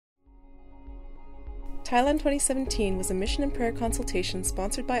Thailand 2017 was a mission and prayer consultation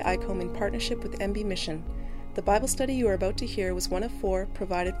sponsored by ICOM in partnership with MB Mission. The Bible study you are about to hear was one of 4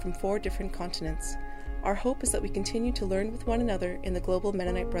 provided from 4 different continents. Our hope is that we continue to learn with one another in the global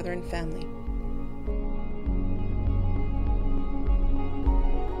Mennonite Brethren family.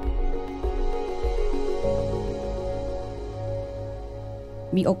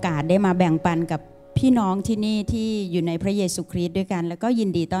 มีโอกาสได้มาแบ่งปันกับพี่น้องที่นี่ที่อยู่ในพระเยซูคริสต์ด้วยกันแล้วก็ยิ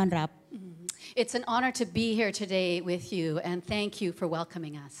นดีต้อนรับ It's an honor to be here today with you and thank you for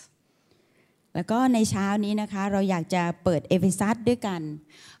welcoming us. แล้วก็ในเช้านี้นะคะเราอยากจะเปิดเอเฟซัสด้วยกัน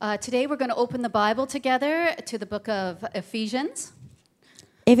Today we're going to open the Bible together to the book of Ephesians.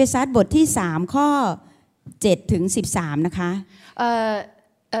 เอเฟซัสบทที่3ข้อ7ถึง13นะคะ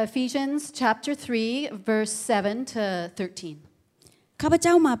Ephesians chapter 3 verse 7 to 13. ข้าพเ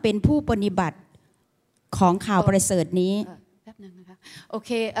จ้ามาเป็นผู้ปฏิบัติของข่าวประเสริฐนี้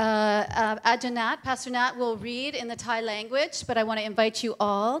Okay, Ajanat, Pastor Nat will read in the Thai language, but I want to invite you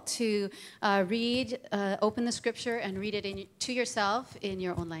all to open the scripture and read it to yourself in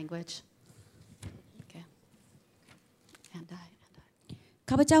your own language. Okay. And I.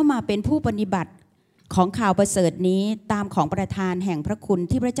 ข้าพเจ้ามาเป็นผู้ปฏิบัติของข่าวประเสริฐนี้ตามของประทานแห่งพระคุณ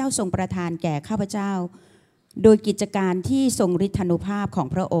ที่พระเจ้าทรงประทานแก่ข้าพเจ้าโดยกิจการที่ทรงฤทธานุภาพของ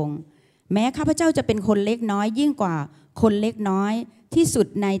พระองค์แม้ข้าพเจ้าจะเป็นคนเล็กน้อยยิ่งกว่าคนเล็กน้อยที่สุด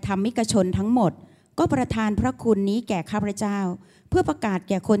ในธรรมิกชนทั้งหมดก็ประทานพระคุณนี้แก่ข้าพเจ้าเพื่อประกาศ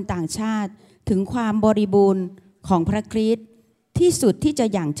แก่คนต่างชาติถึงความบริบูรณ์ของพระคริสต์ที่สุดที่จะ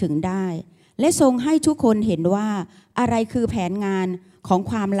อย่างถึงได้และทรงให้ทุกคนเห็นว่าอะไรคือแผนงานของ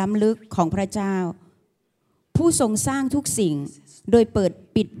ความล้ำลึกของพระเจ้าผู้ทรงสร้างทุกสิ่งโดยเปิด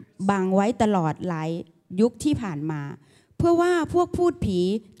ปิดบังไว้ตลอดหลายยุคที่ผ่านมาเพื่อว่าพวกพูดผี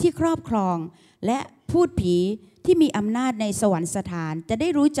ที่ครอบครองและพูดผีที่มีอำนาจในสวรรคสถานจะได้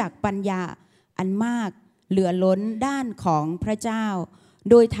รู้จักปัญญาอันมากเหลือล้นด้านของพระเจ้า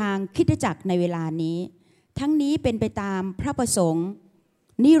โดยทางคริสตจักรในเวลานี้ทั้งนี้เป็นไปตามพระประสงค์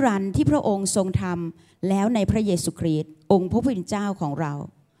นิรันดร์ที่พระองค์ทรงทำแล้วในพระเยซูคริสต์องค์พระผู้เป็นเจ้าของเรา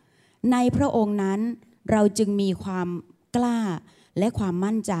ในพระองค์นั้นเราจึงมีความกล้าและความ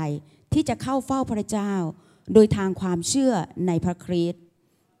มั่นใจที่จะเข้าเฝ้าพระเจ้าโดยทางความเชื่อในพระคริสต์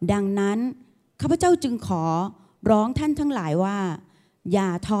ดังนั้นข้าพเจ้าจึงขอร้องท่านทั้งหลายว่าอย่า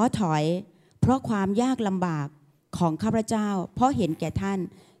ท้อถอยเพราะความยากลำบากของข้าพเจ้าเพราะเห็นแก่ท่าน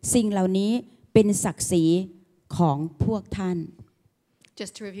สิ่งเหล่านี้เป็นศักดิ์ศรีของพวกท่าน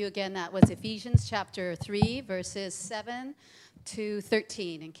Just to review again, that was Ephesians chapter 3 verses 7 to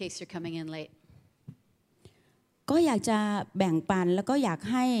 13 in case you're coming in late. ก็อยากจะแบ่งปันแล้วก็อยาก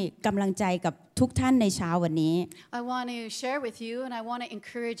ให้กำลังใจกับทุกท่านในเช้าวันนี้ I want to share with you and I want to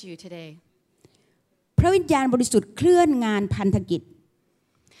encourage you today. พระวิญญาณบริสุทธิ์เคลื่อนงานพันธกิจ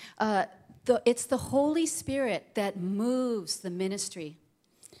It's the Holy Spirit that moves the ministry.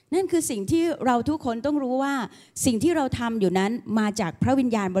 นั่นคือสิ่งที่เราทุกคนต้องรู้ว่าสิ่งที่เราทำอยู่นั้นมาจากพระวิญ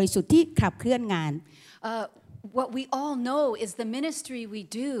ญาณบริสุทธิ์ที่ขับเคลื่อนงาน What we all know is the ministry we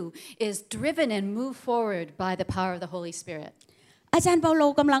do is driven and moved forward by the power of the Holy Spirit. อาจารย์เปาโล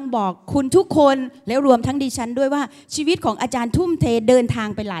กำลังบอกคุณทุกคนและรวมทั้งดิฉันด้วยว่าชีวิตของอาจารย์ทุ่มเทเดินทาง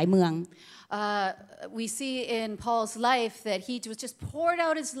ไปหลายเมือง We see in Paul's life that he just poured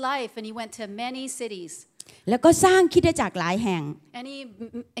out his life and he went to many cities. แล้วก็สร้างคริสตจักรหลายแห่ง And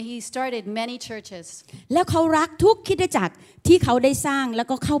he started many churches. แล้วเขารักทุกคริสตจักรที่เขาได้สร้างแล้ว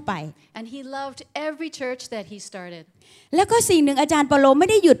ก็เข้าไป And he loved every church that he started. แล้วก็สิ่งหนึ่งอาจารย์เปาโลไม่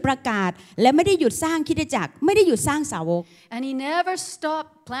ได้หยุดประกาศและไม่ได้หยุดสร้างคริสตจักรไม่ได้หยุดสร้างสาวก And he never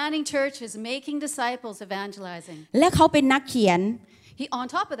stopped planting churches, making disciples, evangelizing. และเขาเป็นนักเขียนOn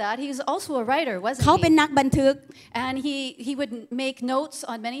top of that, he was also a writer, wasn't he? เขาเป็นนักบันทึก And he would make notes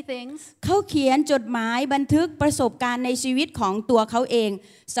on many things. เขาเขียนจดหมายบันทึกประสบการณ์ในชีวิตของตัวเขาเอง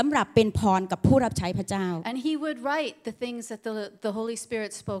สำหรับเป็นพรกับผู้รับใช้พระเจ้า And he would write the things that the Holy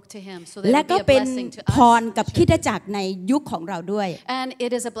Spirit spoke to him, so that it และ would ก็ be a เป็น blessing to พร us. กับคริสตจักรในยุคของเราด้วย And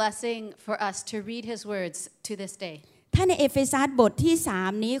it is a blessing for us to read his words to this day. ถ้าในเอเฟซัสบทที่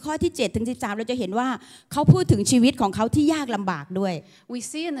3นี้ข้อที่7ถึง13เราจะเห็นว่าเขาพูดถึงชีวิตของเขาที่ยากลำบากด้วย We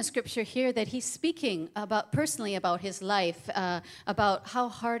see in the scripture here that he's speaking personally about his life, about how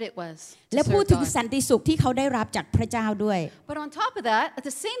hard it was. และพูดถึงสันติสุขที่เขาได้รับจากพระเจ้าด้วย But on top of that, at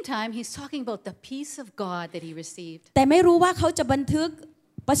the same time, he's talking about the peace of God that he received. แต่ไม่รู้ว่าเขาจะบันทึก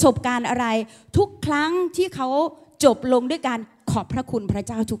ประสบการณ์อะไรทุกครั้งที่เขา จบลงด้วยการขอบพระคุณพระเ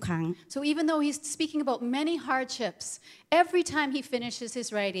จ้าทุกครั้ง So even though he's speaking about many hardships, every time he finishes his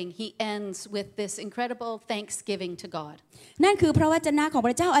writing, he ends with this incredible thanksgiving to God. นั่นคือพระวจนะของพ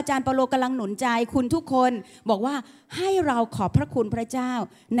ระเจ้าอาจารย์เปาโลกำลังหนุนใจคุณทุกคนบอกว่าให้เราขอบพระคุณพระเจ้า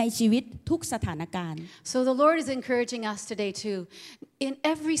ในชีวิตทุกสถานการณ์ So the Lord is encouraging us today too. In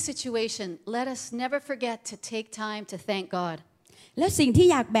every situation, let us never forget to take time to thank God. และสิ่งที่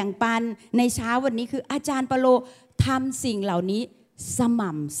อยากแบ่งปันในเช้าวันนี้คืออาจารย์เปาโลทำสิ่งเหล่านี้ส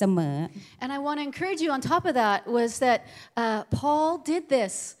ม่ำเสมอ And I want to encourage you on top of that was that Paul did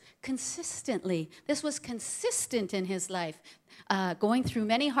this consistently. This was consistent in his life, going through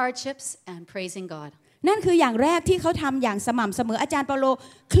many hardships and praising God. นั่นคืออย่างแรกที่เขาทำอย่างสม่ำเสมออาจารย์เปาโล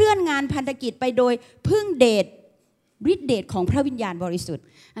เคลื่อนงานพันธกิจไปโดยพึ่งเดชฤทธิเดชของพระวิญญาณบริสุทธิ์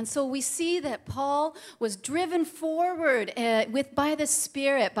And so we see that Paul was driven forward by the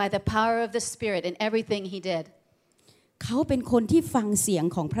Spirit, by the power of the Spirit in everything he did. เขาเป็นคนที่ฟังเสียง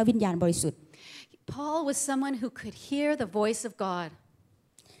ของพระวิญญาณบริสุทธิ์ Paul was someone who could hear the voice of God.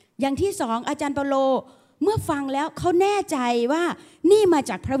 อย่างที่สองอาจารย์เปาโลเมื่อฟังแล้วเขาแน่ใจว่านี่มา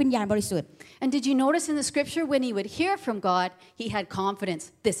จากพระวิญญาณบริสุทธิ์ And did you notice in the scripture when he would hear from God, he had confidence,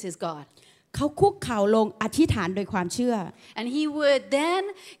 this is God. เขาคุกเข่าลงอธิษฐานโดยความเชื่อ And he would then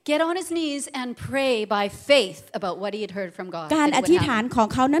get on his knees and pray by faith about what he had heard from God. การอธิษฐานของ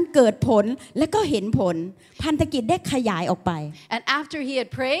เขานั้นเกิดผลและก็เห็นผลพันธกิจได้ขยายออกไป And after he had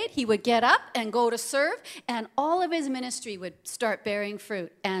prayed, he would get up and go to serve, and all of his ministry would start bearing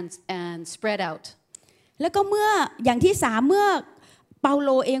fruit and spread out. แล้วก็เมื่ออย่างที่สามเมื่อเปาโล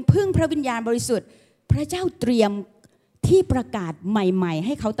เองพึ่งพระวิญญาณบริสุทธิ์พระเจ้าเตรียมที่ประกาศใหม่ๆใ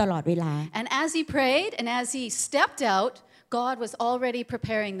ห้เขาตลอดเวลา And as he prayed and as he stepped out, God was already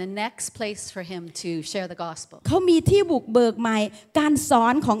preparing the next place for him to share the gospel. เขามีที่บุกเบิกใหม่การสอ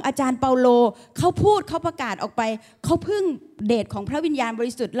นของอาจารย์เปาโลเขาพูดเขาประกาศออกไปเขาพึ่งเดชของพระวิญญาณบ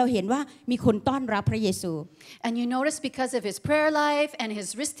ริสุทธิ์เราเห็นว่ามีคนต้อนรับพระเยซู And you notice because of his prayer life and his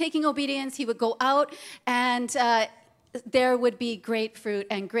risk-taking obedience, he would go out and there would be great fruit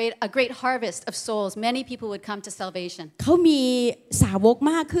and a great harvest of souls. Many people would come to salvation. เขามีสาวก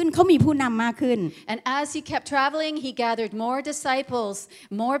มากขึ้นเขามีผู้นำมากขึ้น And as he kept traveling, he gathered more disciples,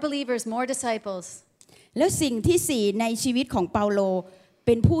 more believers, more disciples. แล้วสิ่งที่สี่ในชีวิตของเปาโลเ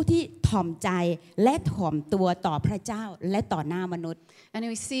ป็นผู้ที่ถ่อมใจและถ่อมตัวต่อพระเจ้าและต่อหน้ามนุษย์ And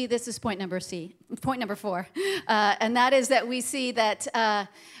we see this is point number 4, and that is that we see that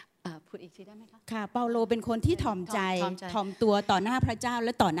พูดอีกทีได้ไหมคะค่ะเปาโลเป็นคนที่ถ่อมใจถ่อมตัวต่อหน้าพระเจ้าแล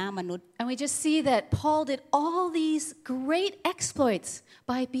ะต่อหน้ามนุษย์ And we just see that Paul did all these great exploits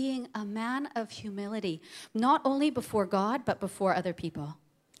by being a man of humility, not only before God but before other people.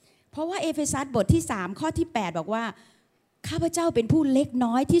 เพราะว่าเอเฟซัสบทที่3ข้อที่8บอกว่าข้าพเจ้าเป็นผู้เล็ก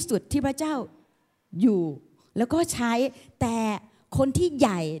น้อยที่สุดที่พระเจ้าอยู่แล้วก็ใช้แต่คนที่ให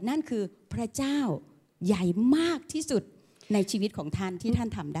ญ่นั่นคือพระเจ้าใหญ่มากที่สุดในชีวิตของท่านที่ท่าน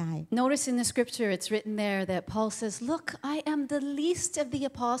ทำได้ Notice in the scripture it's written there that Paul says, "Look, I am the least of the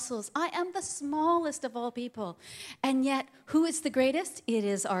apostles. I am the smallest of all people. And yet, who is the greatest? It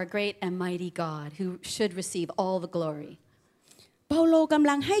is our great and mighty God who should receive all the glory." เปาโลกำ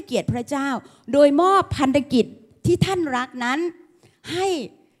ลังให้เกียรติพระเจ้าโดยมอบพันธกิจที่ท่านรักนั้นให้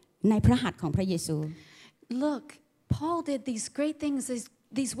ในพระหัตถ์ของพระเยซู Look, Paul did these great things,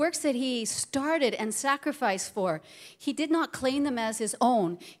 these works that he started and sacrificed for. He did not claim them as his own.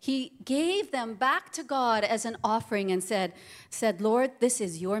 He gave them back to God as an offering and said, "Lord, this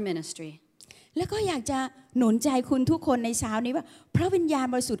is your ministry." แล้วก็อยากจะหนุนใจคุณทุกคนในเช้านี้ว่าพระวิญญาณ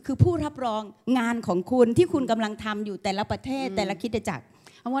บริสุทธิ์คือผู้รับรองงานของคุณที่คุณกำลังทำอยู่แต่ละประเทศแต่ละคริสตจักร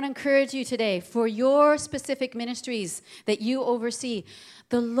I want to encourage you today for your specific ministries that you oversee.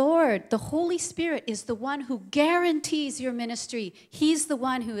 The Lord, the Holy Spirit is the one who guarantees your ministry. He's the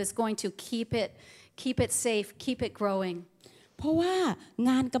one who is going to keep it safe, keep it growing. เพราะว่า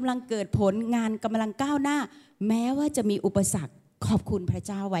งานกำลังเกิดผลงานกำลังก้าวหน้าแม้ว่าจะมีอุปสรรคขอบคุณพระเ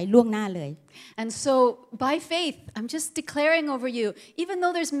จ้าไว้ล่วงหน้าเลย And so by faith, I'm just declaring over you, even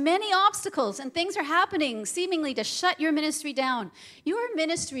though there's many obstacles and things are happening seemingly to shut your ministry down, your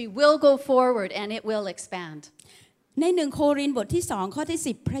ministry will go forward and it will expand. ใน1โครินธ์บทที่2ข้อที่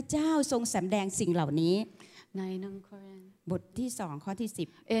10พระเจ้าทรงสำแดงสิ่งเหล่านี้บทที่2ข้อที่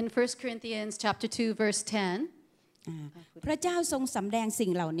10 In 1 Corinthians chapter 2 verse 10, พระเจ้าทรงสำแดงสิ่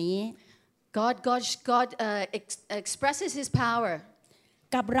งเหล่านี้ God expresses His power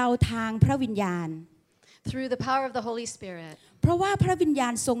กับเราทางพระวิญญาณ through the power of the Holy Spirit. เพราะว่าพระวิญญา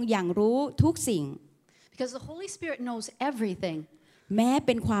ณทรงอย่างรู้ทุกสิ่ง Because the Holy Spirit knows everything, แม้เ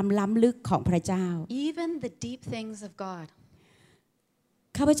ป็นความล้ำลึกของพระเจ้า even the deep things of God.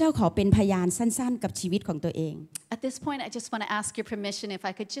 ข้าพเจ้าขอเป็นพยานสั้นๆกับชีวิตของตัวเอง At this point, I just want to ask your permission if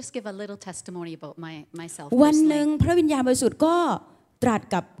I could just give a little testimony about myself วันหนึ่ง personally. พระวิญญาณบริสุทธิ์ก็ตรัส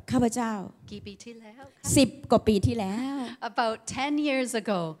กับข้าพเจ้า กี่ปีที่แล้วคะ 10 กว่าปีที่แล้ว About 10 years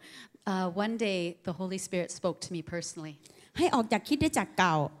ago, one day the Holy Spirit spoke to me personally. ให้ออกจากคริสตจักรเ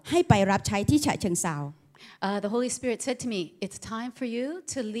ก่าให้ไปรับใช้ที่ฉะเชิงเทรา The Holy Spirit said to me, "It's time for you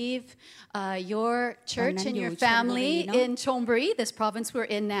to leave your church and your family in Chonburi, this province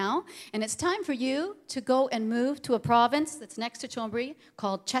we're in now, and it's time for you to go and move to a province that's next to Chonburi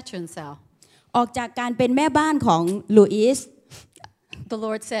called Chachoengsao." ออกจากการเป็นแม่บ้านของลุยส์ The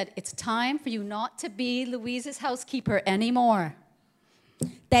Lord said, "It's time for you not to be Louise's housekeeper anymore."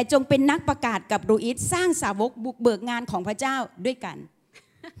 แต่จงเป็นนักประกาศกับลุยส์สร้างสาวกบุกเบิกงานของพระเจ้าด้วยกัน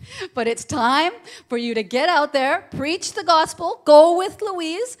But it's time for you to get out there, preach the gospel, go with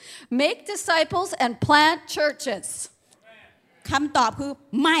Louise, make disciples, and plant churches. คำตอบคือ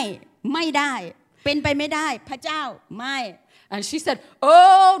ไม่ได้เป็นไปไม่ได้พระเจ้าไม่ And she said,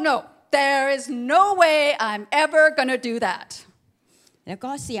 "Oh no, there is no way I'm ever going to do that." แล้วก็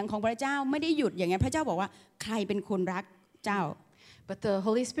เสียงของพระเจ้าไม่ได้หยุดอย่างนั้นพระเจ้าบอกว่าใครเป็นคนรักเจ้า But the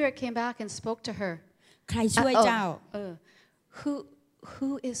Holy Spirit came back and spoke to her. ใครช่วยเจ้า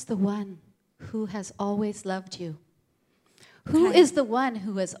Who is the one who has always loved you? Who is the one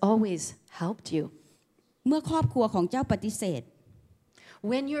who has always helped you? เมื่อครอบครัวของเจ้าปฏิเสธ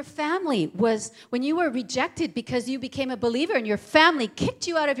When you were rejected because you became a believer and your family kicked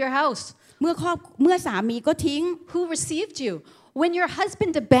you out of your house. เมื่อสามีก็ทิ้ง Who received you? When your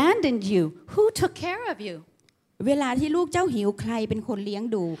husband abandoned you, who took care of you? เวลาที่ลูกเจ้าหิวใครเป็นคนเลี้ยง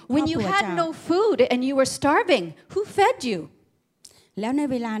ดูครอบ When ค you รัว had เจ้า no food and you were starving, who fed you? แล้วใน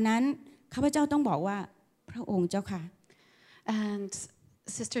เวลานั้นข้าพเจ้าต้องบอกว่าพระองค์เจ้าค่ะ And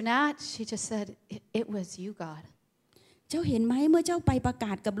Sister Nat, she just said, "It was you, God." เจ้าเห็นไหมเมื่อเจ้าไปประก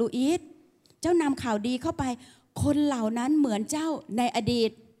าศกับลูอิสเจ้านำข่าวดีเข้าไปคนเหล่านั้นเหมือนเจ้าในอดี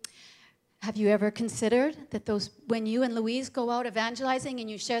ต Have you ever considered that when you and Louise go out evangelizing and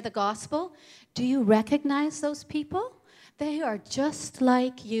you share the gospel, do you recognize those people? They are just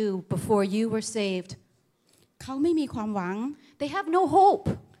like you before you were saved. เขาไม่มีความหวัง They have no hope.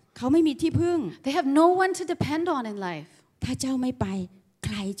 เขาไม่มีที่พึ่ง They have no one to depend on in life. ถ้าเจ้าไม่ไปใค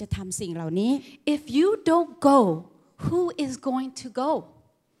รจะทำสิ่งเหล่านี้ If you don't go, who is going to go?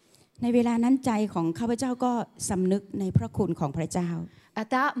 ในเวลานั้นใจของข้าพเจ้าก็สำนึกในพระคุณของพระเจ้า At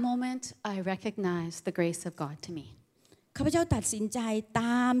that moment, I recognized the grace of God to me. ข้าพเจ้าตัดสินใจต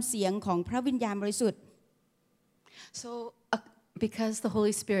ามเสียงของพระวิญญาณบริสุทธิ์ So, because the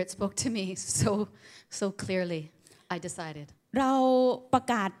Holy Spirit spoke to me so clearly, I decided เราประ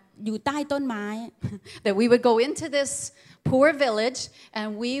กาศอยู่ใต้ต้นไม้ that we would go into this poor village and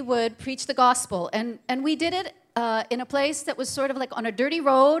we would preach the gospel. And we did it in a place that was sort of like on a dirty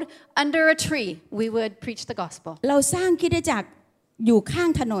road under a tree. We would preach the gospel. เราสร้างคริสตจักรอยู่ข้าง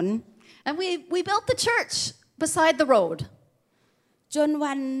ถนน And we built the church beside the road. จน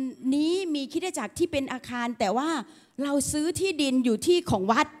วันนี้มีคริสตจักรที่เป็นอาคารแต่ว่าเราซื้อที่ดินอยู่ที่ของ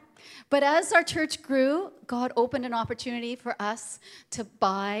วัด But as our church grew, God opened an opportunity for us to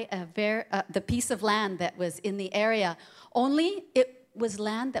buy the piece of land that was in the area. Only it was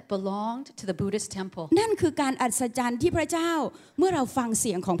land that belonged to the Buddhist temple. นั่นคือการอัศจรรย์ที่พระเจ้าเมื่อเราฟังเ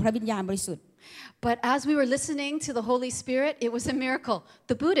สียงของพระวิญญาณบริสุทธิ์ But as we were listening to the Holy Spirit, it was a miracle.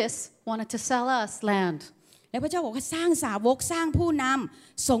 The Buddhists wanted to sell us land. แล้วพระเจ้าบอกว่าสร้างสาวกสร้างผู้น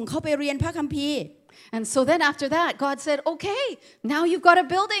ำส่งเขาไปเรียนพระคัมภีร์ And so then after that, God said, "Okay, now you've got a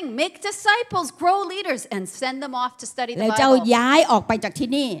building. Make disciples, grow leaders, and send them off to study the แล้วเจ้า Bible." ย้ายออกไปจากที่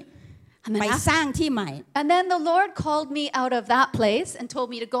นี่ And ไป then, สร้างที่ใหม่ and then the Lord called me out of that place and told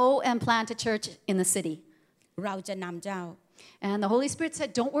me to go and plant a church in the city. เราจะนำเจ้า And the Holy Spirit said,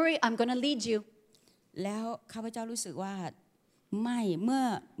 "Don't worry, I'm going to lead you." แล้วข้าพเจ้ารู้สึกว่าไม่เ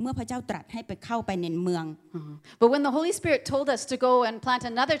มื่อพระเจ้าตรัสให้ไปเข้าไปในเมือง But when the Holy Spirit told us to go and plant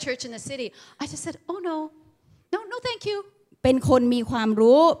another church in the city, I just said, "Oh no, thank you." เป็นคนมีความ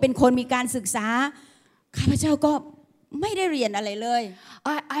รู้เป็นคนมีการศึกษาข้าพเจ้าก็ไม่ได้เรียนอะไรเลย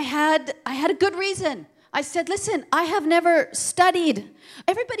I had a good reason. I said, "Listen, I have never studied.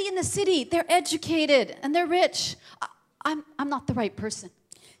 Everybody in the city, they're educated and they're rich. I'm not the right person."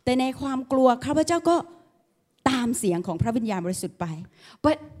 แต่ในความกลัวข้าพเจ้าก็ตามเสียงของพระวิญญาณบริสุทธิ์ไป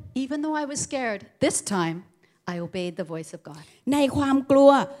But even though I was scared, this time I obeyed the voice of God. ในความกลั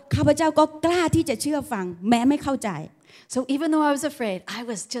วข้าพเจ้าก็กล้าที่จะเชื่อฟังแม้ไม่เข้าใจ So even though I was afraid, I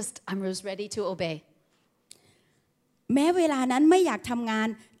was ready to obey. แม้เวลานั้นไม่อยากทำงาน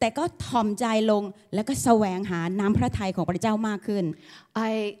แต่ก็ถ่อมใจลงแล้วก็แสวงหาน้ำพระทัยของพระเจ้ามากขึ้น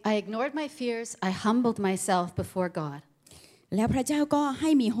I ignored my fears. I humbled myself before God. แล้วพระเจ้าก็ให้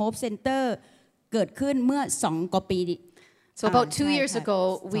มี Hope Center เกิดขึ้นเมื่อ2 กว่าปี So about 2 years ใช่ค่ะ ago,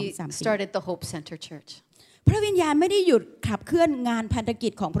 we 2-3 ปี started the Hope Center Church. พระวิญญาณไม่ได้หยุดขับเคลื่อนงานพันธกิ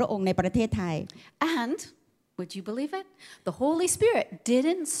จของพระองค์ในประเทศไทย And would you believe it? The Holy Spirit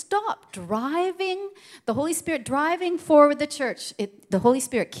didn't stop driving, the Holy Spirit driving forward the church. The Holy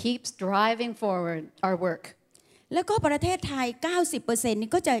Spirit keeps driving forward our work. แล้วก็ประเทศไทย 90%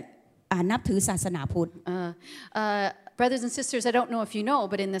 นี่ก็จะนับถือศาสนาพุทธ Brothers and sisters, I don't know if you know,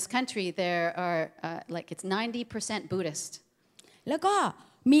 but in this country there are like it's 90% Buddhist. แล้วก็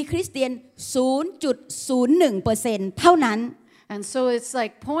มีคริสเตียน 0.01% เท่านั้น And so it's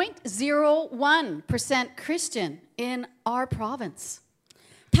like 0.01% Christian in our province.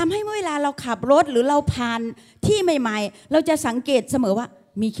 ทำให้เมื่อเวลาเราขับรถหรือเราผ่านที่ใหม่ๆเราจะสังเกตเสมอว่า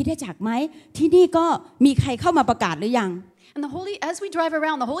มีคริสตจักรไหมที่นี่ก็มีใครเข้ามาประกาศหรือยัง And as we drive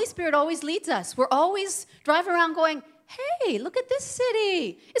around, the Holy Spirit always leads us. We're always driving around going, hey, look at this city.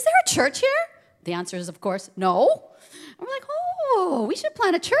 Is there a church here? The answer is, of course, no. And we're like, oh, we should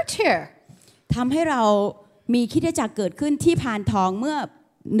plant a church here. ทำให้เรามีคริสตจักรเกิดขึ้นที่พานทองเมื่อ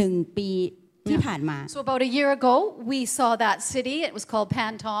1 ปีที่ผ่านมา So about a year ago, we saw that city. It was called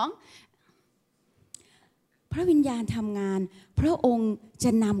Pantong. พระวิญญาณทำงานพระองค์จ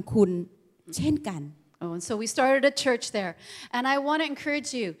ะนำคุณเช่นกัน Oh, and so we started a church there. And I want to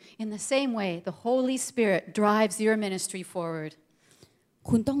encourage you, in the same way, the Holy Spirit drives your ministry forward.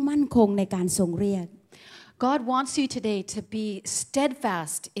 คุณต้องมั่นคงในการทรงเรียก God wants you today to be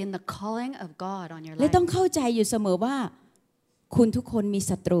steadfast in the calling of God on your และ life. ต้องเข้าใจอยู่เสมอว่าคุณทุกคนมี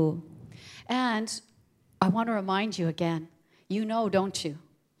ศัตรู And I want to remind you again, you know, don't you?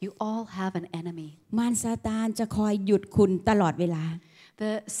 You all have an enemy. มารซาตานจะคอยหยุดคุณตลอดเวลา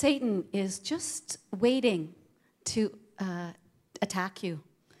Satan is just waiting to attack you.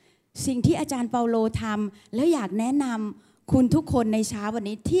 สิ่งที่อาจารย์เปาโลทำแล้วอยากแนะนำคุณทุกคนในเช้าวัน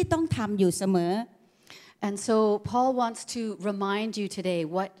นี้ที่ต้องทำอยู่เสมอ And so Paul wants to remind you today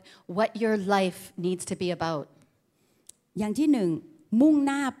what your life needs to be about. อย่างที่1มุ่ง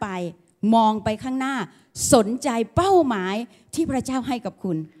หน้าไปมองไปข้างหน้าสนใจเป้าหมายที่พระเจ้าให้กับ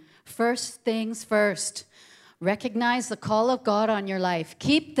คุณ First things first. Recognize the call of God on your life.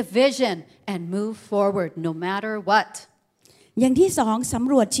 Keep the vision and move forward no matter what. อย่างที่2ส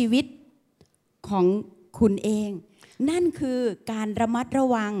ำรวจชีวิตของคุณเองนั่นคือการระมัดระ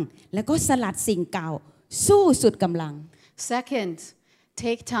วังแล้วก็สลัดสิ่งเก่าสู้สุดกำลัง Second,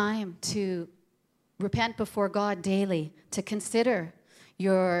 take time to repent before God daily, to consider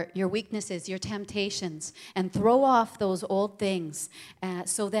your weaknesses, your temptations, and throw off those old things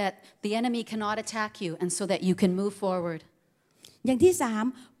so that the enemy cannot attack you and so that you can move forward. อย่างที่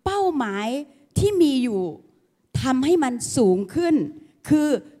3เป้าหมายที่มีอยู่ทำให้มันสูงขึ้นคือ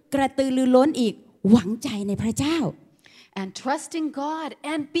กระตือรือร้นอีกหวังใจในพระเจ้า And trust in God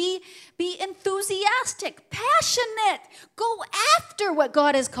and be enthusiastic, passionate. Go after what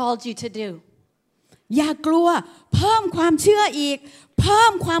God has called you to do. อย่ากลัวเพิ่มความเชื่ออีกเพิ่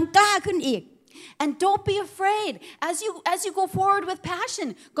มความกล้าขึ้นอีก And don't be afraid. As you go forward with passion,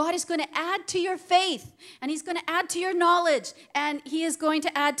 God is going to add to your faith, and He's going to add to your knowledge, and He is going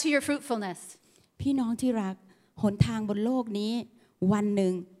to add to your fruitfulness. พี่น้องที่รักหนทางบนโลกนี้วันห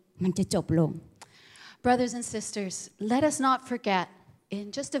นึ่งมันจะจบลง Brothers and sisters, let us not forget, in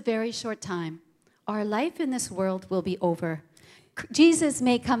just a very short time, our life in this world will be over. Jesus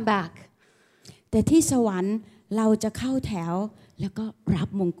may come back. แต่ที่สวรรค์เราจะเข้าแถวแล้วก็รับ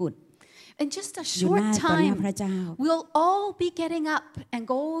มงกุฎ In just a short time, พระเจ้า we'll all be getting up and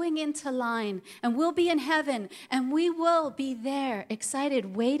going into line, and we'll be in heaven, and we will be there, excited,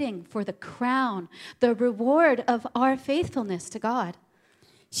 waiting for the crown, the reward of our faithfulness to God.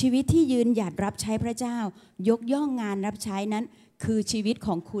 ชีวิตที่ยืนหยัดรับใช้พระเจ้ายกย่องงานรับใช้นั้นคือชีวิตข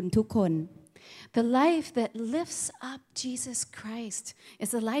องคุณทุกคน The life that lifts up Jesus Christ is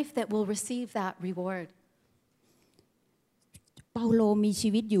the life that will receive that reward. เปาโลมีชี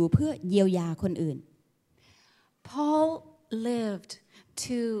วิตอยู่เพื่อเยียวยาคนอื่น Paul lived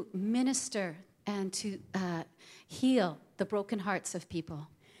to minister and to heal the broken hearts of people.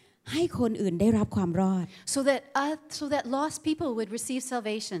 ให้คนอื่นได้รับความรอด So that lost people would receive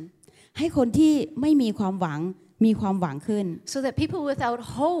salvation. ให้คนที่ไม่มีความหวังมีความหวังขึ้น So that people without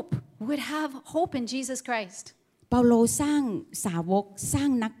hope would have hope in Jesus Christ. เปาโลสร้างสาวกสร้าง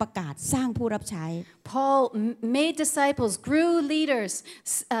นักประกาศสร้างผู้รับใช้ Paul made disciples, grew leaders,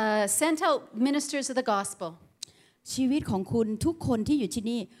 sent out ministers of the gospel. ชีวิตของคุณทุกคนที่อยู่ที่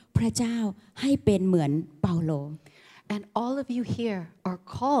นี่พระเจ้าให้เป็นเหมือนเปาโล And all of you here are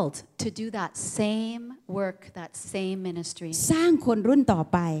called to do that same work, that same ministry. สร้างคนรุ่นต่อ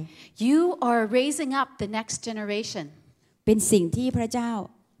ไป You are raising up the next generation. เป็นสิ่งที่พระเจ้า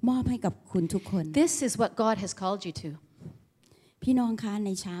มอบให้กับคุณทุกคน This is what God has called you to. พี่น้องคะใน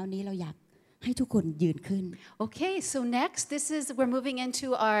เช้านี้เราอยากให้ทุกคนยืนขึ้น Okay, so next, we're moving into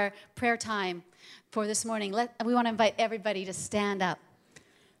our prayer time for this morning. We want to invite everybody to stand up.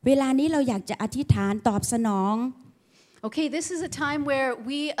 เวลานี้เราอยากจะอธิษฐานตอบสนอง Okay, this is a time where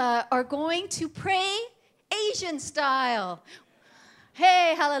we are going to pray Asian style. Hey,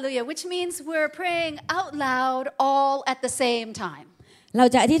 hallelujah, which means we're praying out loud all at the same time. เรา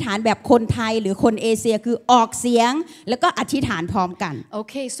จะอธิษฐานแบบคนไทยหรือคนเอเชียคือออกเสียงแล้วก็อธิษฐานพร้อมกัน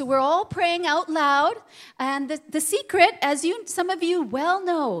Okay, so we're all praying out loud, and the secret, as some of you well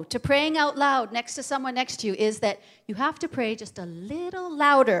know, to praying out loud next to someone next to you is that you have to pray just a little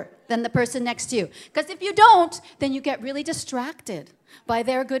louder than the person next to you. Because if you don't, then you get really distracted by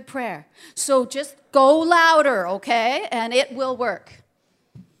their good prayer. So just go louder, okay, and it will work.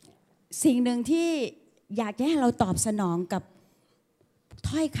 สิ่งหนึ่งที่อยากให้เราตอบสนองกับ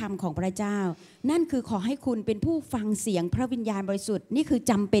ถ้อยคำของพระเจ้านั่นคือขอให้คุณเป็นผู้ฟังเสียงพระวิญญาณบริสุทธิ์นี่คือ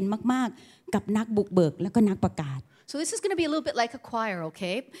จำเป็นมากๆกับนักบุกเบิกและก็นักประกาศ So this is going to be a little bit like a choir,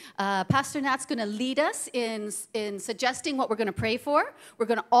 okay? Pastor Nat's going to lead us in suggesting what we're going to pray for.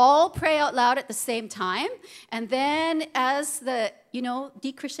 We're going to all pray out loud at the same time, and then as the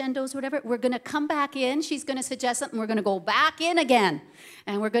decrescendos, whatever, we're going to come back in. She's going to suggest something. We're going to go back in again,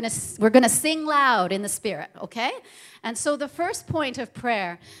 and we're going to sing loud in the spirit, okay? And so the first point of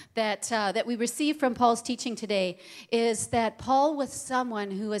prayer that we receive from Paul's teaching today is that Paul was someone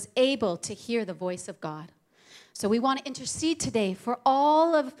who was able to hear the voice of God. So we want to intercede today for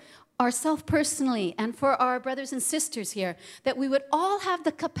all of ourselves personally and for our brothers and sisters here, that we would all have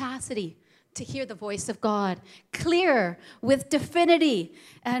the capacity to hear the voice of God, clear, with definity,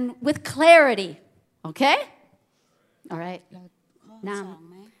 and with clarity. Okay? All right. Now,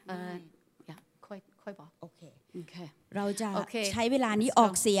 yeah, quite well. Okay. เราจะใช้เวลานี้ออ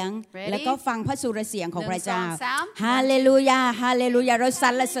กเสียงแล้วก็ฟังพระสุรเสียงของพระเจ้า ฮาเลลูยา ฮาเลลูยา เราสร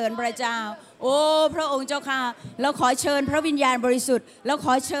รเสริญพระเจ้า โอ้พระองค์เจ้าค่ะเราขอเชิญพระวิญญาณบริสุทธิ์เราข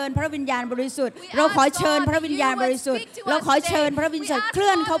อเชิญพระวิญญาณบริสุทธิ์เราขอเชิญพระวิญญาณบริสุทธิ์เราขอเชิญพระวิญญาณเค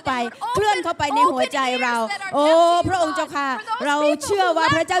ลื่อนเข้าไปในหัวใจเราโอ้พระองค์เจ้าค่ะเราเชื่อว่า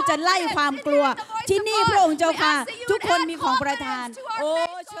พระเจ้าจะไล่ความกลัวที่นี่พระองค์เจ้าค่ะทุกคนมีของประทานโอ้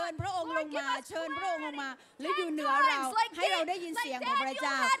เชิญพระองค์ลงมาเชิญพระองค์ลงมาและอยู่เหนือเราให้เราได้ยินเสียงของพระเ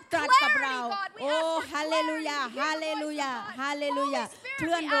จ้าตรัสกับเราโอ้ฮาเลลูยาฮาเลลูยาฮาเลลูยาเค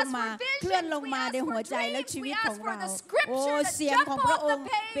ลื่อนลงมาในหัวใจและชีวิตของเราโอ้เสียงของพระองค์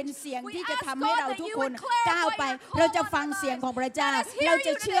เป็นเสียงที่จะทำให้เราทุกคนก้าวไปเราจะฟังเสียงของพระเจ้าเราจ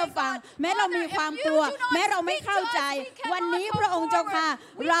ะเชื่อฟังแม้เรามีความกลัวแม้เราไม่เข้าใจวันนี้พระองค์เจ้าค่ะ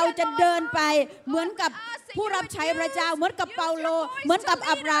เราจะเดินไปเหมือนกับผู้รับใช้พระเจ้าเหมือนกับเปาโลเหมือนกับ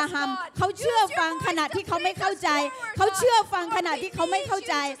อับราฮัมเขาเชื่อฟังขณะที่เขาไม่เข้าใจเขาเชื่อฟังขณะที่เขาไม่เข้า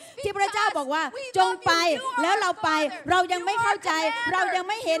ใจที่พระเจ้าบอกว่าจงไปแล้วเราไปเรายังไม่เข้าใจเรายัง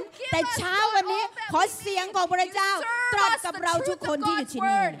ไม่เห็นแต่เช้าวันนี้ขอเสียงของพระเจ้าตรัสกับเราทุกคนที่อยู่ที่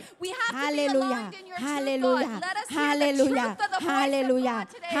นี่ฮาเลลูยาฮาเลลูยาฮาเลลูยาฮาเลลูยา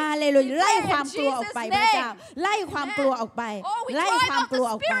ฮาเลลูยาไล่ความกลัวออกไปพระเจ้าไล่ความกลัวออกไปไล่ความกลัว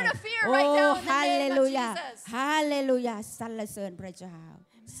ออกไปโอ้ฮาเลลูยาฮาเลลูยาสรรเสริญพระเจ้า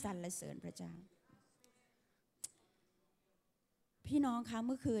สรรเสริญพระเจ้าพี่น้องคะเ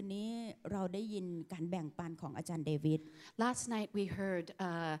มื่อคืนนี้เราได้ยินการแบ่งปันของอาจารย์เดวิด Last night we heard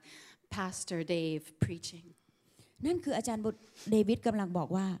Pastor Dave preaching. นั่นคืออาจารย์เดวิดกำลังบอก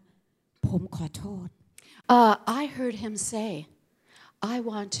ว่าผมขอโทษ I heard him say, I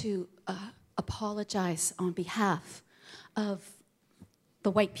want to apologize on behalf of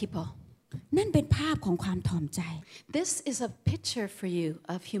the white people. นั่นเป็นภาพของความถ่อมใจ This is a picture for you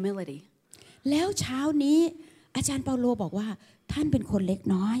of humility. แล้วเช้านี้อาจารย์เปาโลบอกว่าท่านเป็นคนเล็ก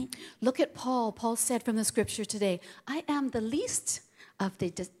น้อย Look at Paul. Paul said from the scripture today, I am the least of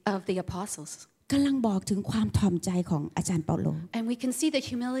the apostles. กำลังบอกถึงความถ่อมใจของอาจารย์เปาโล And we can see the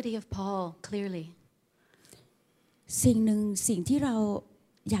humility of Paul clearly. สิ่งที่เรา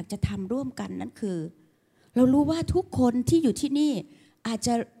อยากจะทำร่วมกันนั่นคือเรารู้ว่าทุกคนที่อยู่ที่นี่อาจจ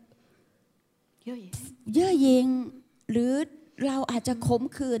ะเย่อหยิ่งหรือเราอาจจะขม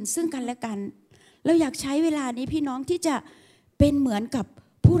ขื่นซึ่งกันและกันเราอยากใช้เวลานี้พี่น้องที่จะเป็นเหมือนกับ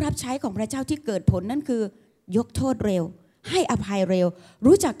ผู้รับใช้ของพระเจ้าที่เกิดผลนั่นคือยกโทษเร็วให้อภัยเร็ว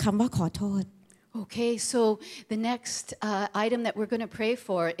รู้จักคำว่าขอโทษ Okay, so the next item that we're going to pray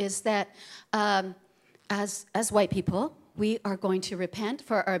for is that as white people, we are going to repent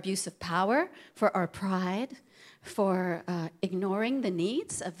for our abuse of power, for our pride, for ignoring the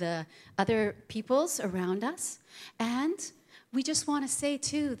needs of the other peoples around us. And we just want to say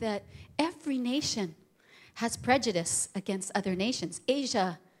too that every nation has prejudice against other nations. Asia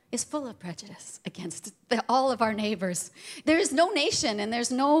is full of prejudice against all of our neighbors. There is no nation and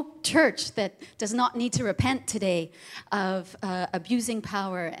there's no church that does not need to repent today of abusing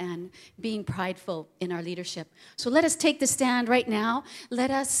power and being prideful in our leadership. So let us take the stand right now.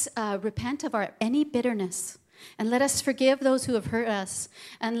 Let us repent of any bitterness. And let us forgive those who have hurt us.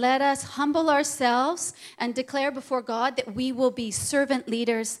 And let us humble ourselves and declare before God that we will be servant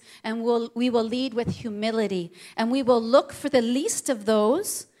leaders and we will lead with humility. And we will look for the least of those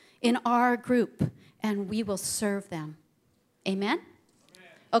in our group and we will serve them. Amen?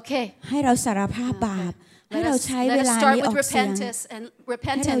 Okay. ให้เราสารภาพบาปให้เราใช้เวลานี้ออกเสียง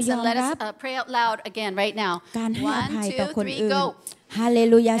repentance and let us pray out loud again right now. การให้อภัยต่อคนอื่น go. ฮาเล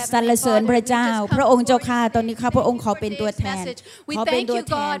ลูยาสรรเสริญพระเจ้าพระองค์เจ้าข้าตอนนี้ข้าพระองค์ขอเป็นตัวแทน We ขอเป็น thank ตัว you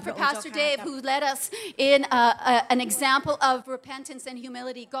แทน God for Pastor Dave who led us in an example of repentance and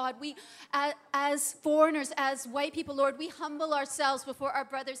humility. God, we as foreigners, as white people, Lord, we humble ourselves before our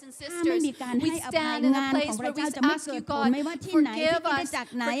brothers and sisters. We stand in a place where we ask you, God,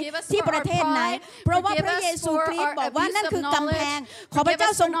 forgive us for our pride, forgive us for our abuse of knowledge, forgive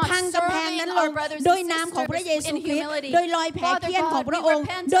us for not serving our brothers and sisters in humility. โดยรอยแผลเคี้ยนของพระองค์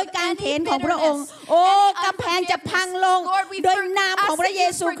โดยการเข็นของพระองค์โอ้กำแพงจะพังลงโดยนามของพระเย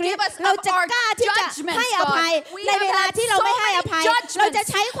ซูคริสต์เราจะกล้าที่จะให้อภัยในเวลาที่เราไม่ให้อภัยเราจะ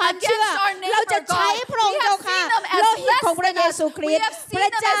ใช้ความเชื่อเราจะใช้พระองค์เจ้าค่ะโลหิตของพระเยซูคริสต์พร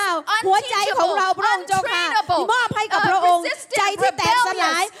ะเจ้าหัวใจของเราพระองค์เจ้าค่ะมอบให้กับพระองค์ใจที่แตกสล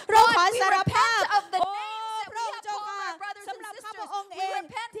ายเราขอสารภาพโอ้พระองค์เจ้าค่ะสำหรับข้าพระองค์เอง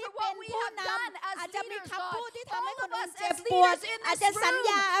ที่เป็นผู้นำอาจจะมีคำพูดที่ทำให้คนอื่นเจ็บปวดอาจจะสัญ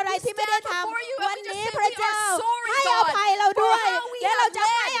ญาอะไรที่ไม่ได้ทำวันนี้พระเจ้าให้อภัยเราด้วยและเราจะ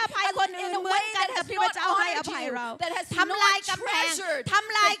ให้อภัยคนอื่นเหมือนกันกับที่พระเจ้าให้อภัยเราทำลายกำแพงท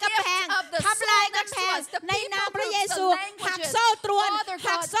ำลายกำแพงทำลายกำแพงในนามพระเยซูหักโซ่ตรวน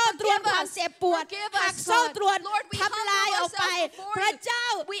หักโซ่ตรวนความเจ็บปวดหักโซ่ตรวนทำลายออกไปพระเจ้า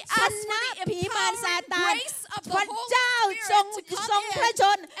ชนะผีมารซาตานพระเจ้าทรงพระช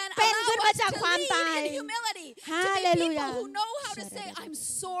นเป็นขึ้นมาจากความตายฮาเลลูยา who know how to say I'm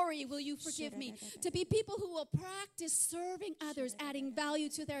sorry, will you forgive me? To be people who will practice serving others, adding value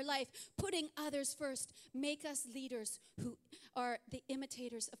to their life, putting others first. Make us leaders who are the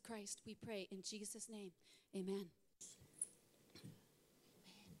imitators of Christ. We pray in Jesus' name. Amen.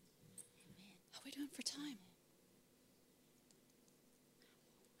 How are we doing for time?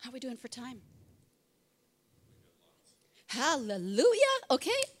 How are we doing for time? Hallelujah.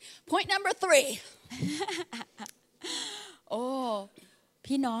 Okay. Point number 3. โอ้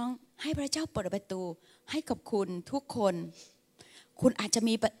พี่น้องให้พระเจ้าเปิดประตูให้กับคุณทุกคนคุณอาจจะ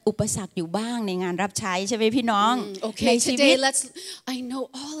มีอุปสรรคอยู่บ้างในงานรับใช้ใช่ไหมพี่น้อง Okay, today I know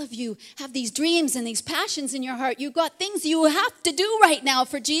all of you have these dreams and these passions in your heart. You've got things you have to do right now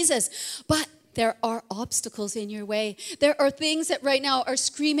for Jesus. But there are obstacles in your way. There are things that right now are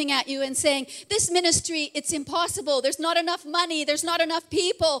screaming at you and saying, this ministry, it's impossible. There's not enough money. There's not enough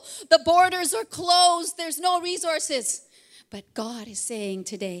people. The borders are closed. There's no resources. But God is saying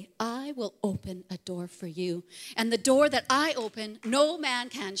today, I will open a door for you. And the door that I open, no man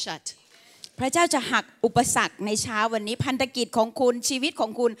can shut. พระเจ้าจะหักอุปสรรคในเช้าวันนี้พันธกิจของคุณชีวิตขอ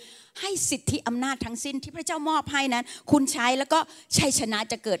งคุณให้สิทธิอำนาจทั้งสิ้นที่พระเจ้ามอบให้นั้นคุณใช้แล้วก็ชัยชนะ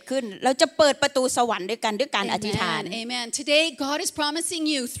จะเกิดขึ้นเราจะเปิดประตูสวรรค์ด้วยกันด้วยการอธิษฐาน Amen. Today God is promising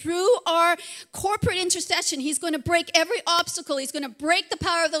you through our corporate intercession He's going to break every obstacle. He's going to break the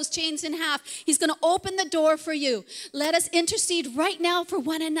power of those chains in half. He's going to open the door for you. Let us intercede right now for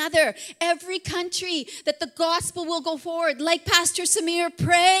one another. Every country that the gospel will go forward. Like Pastor Samir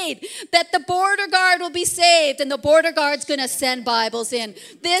prayed that the border guard will be saved and the border guard's going to send Bibles in.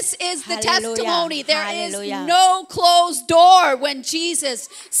 This is the testimony. There is no closed door when Jesus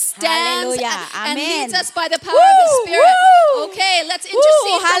stands and leads us by the power of His Spirit. Okay, let's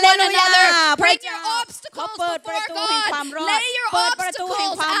intercede for one another. Bring your obstacles before God. Lay your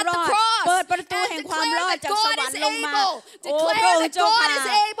obstacles at the cross and declare that God is able. Declare that God is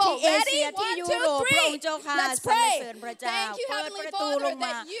able. Ready? 1, 2, 3. Let's pray. Thank you, Heavenly Father,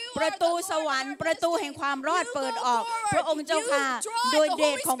 that you are the Lord our rescue. ประตูแห่งความรอดเปิดออกพระองค์เจ้าค่ะโดยเด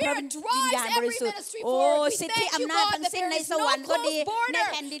ชของพระวิญญาณบริสุทธิ์โอ้สิทธิอำนาจทั้งสิ้นในสวรรค์ก็ดีใน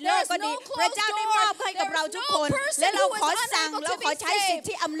แผ่นดินโลกก็ดีพระเจ้าได้มอบให้กับเราทุกคนและเราขอสั่งเราขอใช้สิท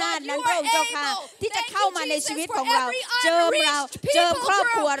ธิอำนาจนั้นพระองค์เจ้าค่ะที่จะเข้ามาในชีวิตของเราเจิมเราเจิมครอบ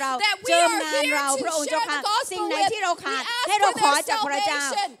ครัวเราเจิมงานเราพระองค์เจ้าค่ะสิ่งไหนที่เราขาดให้เราขอจากพระเจ้า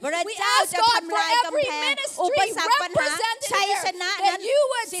พระเจ้าจะทำลายกำแพงอุปสรรคปัญหาชัยชนะนั้น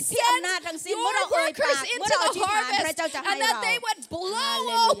สิทธิอำนาจทั้งสิ้นเมื่อเราเอ่ยปากเมื่อเราอธิษฐานพระเจ้าจะให้เรา and that they would blow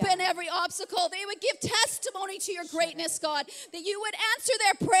open every obstacle. They would give testimony testimony to your greatness, God, that you would answer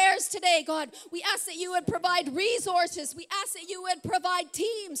their prayers today, God. We ask that you would provide resources. We ask that you would provide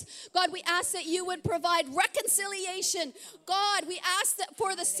teams. God, we ask that you would provide reconciliation. God, we ask that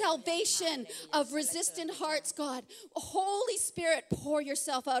for the salvation of resistant hearts, God. Holy Spirit, pour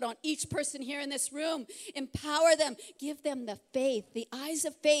yourself out on each person here in this room. Empower them. Give them the faith, the eyes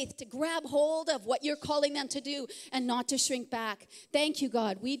of faith to grab hold of what you're calling them to do and not to shrink back. Thank you,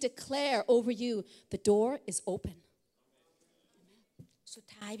 God. We declare over you, the door is open. สุด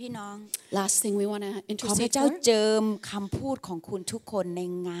ท้ายพี่น้อง Last thing we want to ขอพระ intercede เจ้า for. เจิมคำพูดของคุณทุกคนใน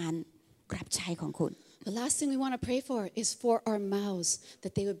งานรับใช้ของคุณ The last thing we want to pray for is for our mouths,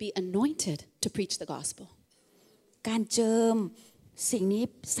 that they would be anointed to preach the gospel. การเจิมสิ่งนี้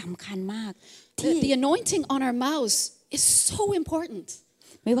สำคัญมากที่ The anointing on our mouths is so important.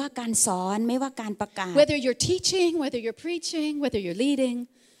 ไม่ว่าการสอนไม่ว่าการประกาศ Whether you're teaching, whether you're preaching, whether you're leading.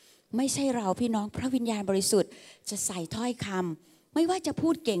 ไม่ใช่เราพี่น้องพระวิญญาณบริสุทธิ์จะใส่ถ้อยคำไม่ว่าจะพู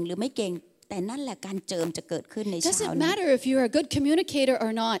ดเก่งหรือไม่เก่งแต่นั่นแหละการเจิมจะเกิดขึ้นใน It เช้า doesn't นี้ matter if you're a good communicator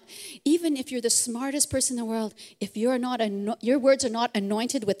or not. Even if you're the smartest person in the world, if your words are not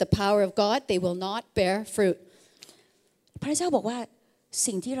anointed with the power of God, they will not bear fruit. พระเจ้าบอกว่า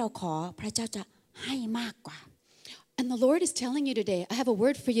สิ่งที่เราขอพระเจ้าจะให้มากกว่า And the Lord is telling you today, I have a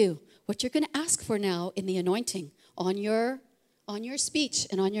word for you. What you're going to ask for now in the anointing on your speech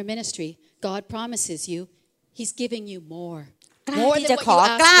and on your ministry, God promises you, He's giving you more. กล้า More ที่ than จะ what ขอ you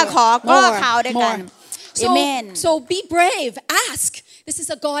กล้า ask ขอ for. กล้า More, ข่าวด้วยกัน more. Amen. So be brave. Ask. This is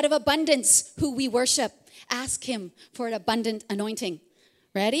a God of abundance who we worship. Ask Him for an abundant anointing.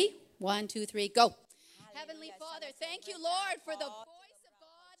 Ready? 1, 2, 3, go. Heavenly Father, thank you, Lord, for the voice of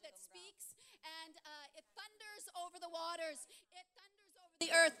God that speaks and it thunders over the waters. It thunders over the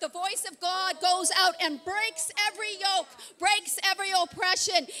earth. The voice of God goes out and breaks every yoke, breaks every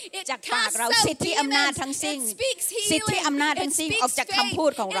oppression. It จากปาก casts เรา out สิทธิอำนาจ demons. ทั้งสิ้น It speaks สิทธิ healing. อำนาจทั้ It งสิ้น speaks ออกจาก faith. คำพู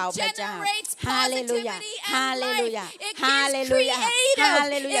ดของเรา It พระเจ้า generates ฮาเลลูยา positivity ฮา and เลลูยา life. It ฮา is เลลูยา creative. ฮา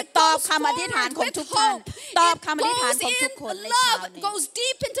เลลูยา It ตอบ goes คำอธิษฐาน forward ของ with ทุกท่าน hope. ตอบ It คำอธิษฐาน goes ของทุก in คนในเช้า love. นี้ Goes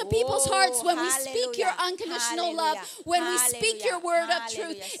deep into people's hearts when we speak your unconditional love, when we speak your word of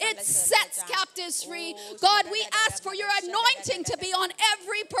truth. It sets captives free. God, we ask for your anointing to be on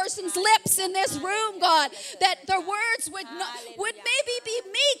every person's lips in this room, God, that their words would maybe be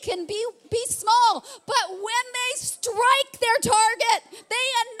meek and be small, but when they strike their target, they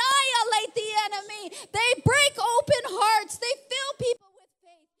annihilate the enemy. They break open hearts. They fill people with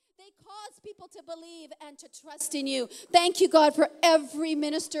faith. They cause people to believe and to trust in you. Thank you, God, for every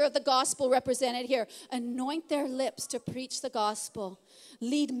minister of the gospel represented here. Anoint their lips to preach the gospel.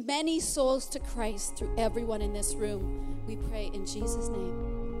 Lead many souls to Christ through everyone in this room. We pray in Jesus' name.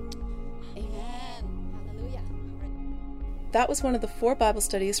 Amen. Hallelujah. That was one of the 4 Bible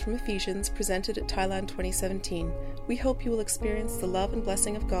studies from Ephesians presented at Thailand 2017. We hope you will experience the love and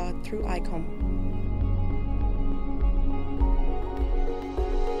blessing of God through ICOM.